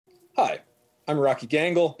Hi, I'm Rocky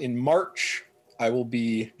Gangle. In March, I will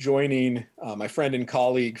be joining my friend and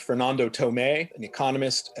colleague Fernando Tohme, an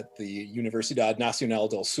economist at the Universidad Nacional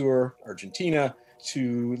del Sur, Argentina,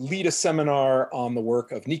 to lead a seminar on the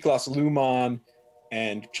work of Niklas Luhmann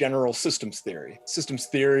and general systems theory. Systems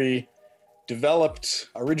theory developed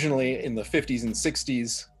originally in the 50s and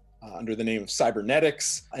 60s under the name of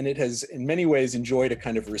cybernetics, and it has in many ways enjoyed a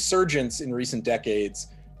kind of resurgence in recent decades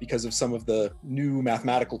because of some of the new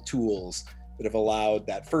mathematical tools that have allowed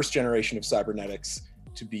that first generation of cybernetics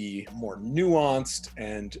to be more nuanced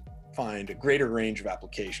and find a greater range of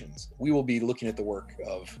applications. We will be looking at the work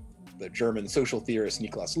of the German social theorist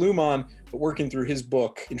Niklas Luhmann, but working through his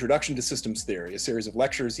book, Introduction to Systems Theory, a series of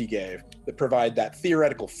lectures he gave that provide that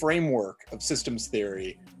theoretical framework of systems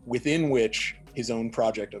theory within which his own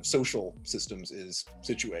project of social systems is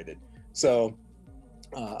situated. So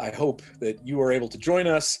I hope that you are able to join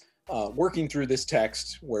us working through this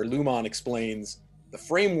text where Luhmann explains the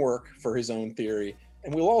framework for his own theory.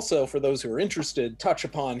 And we'll also, for those who are interested, touch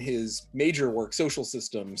upon his major work, Social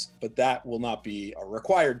Systems, but that will not be a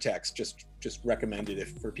required text, just recommended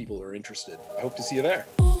for people who are interested. I hope to see you there.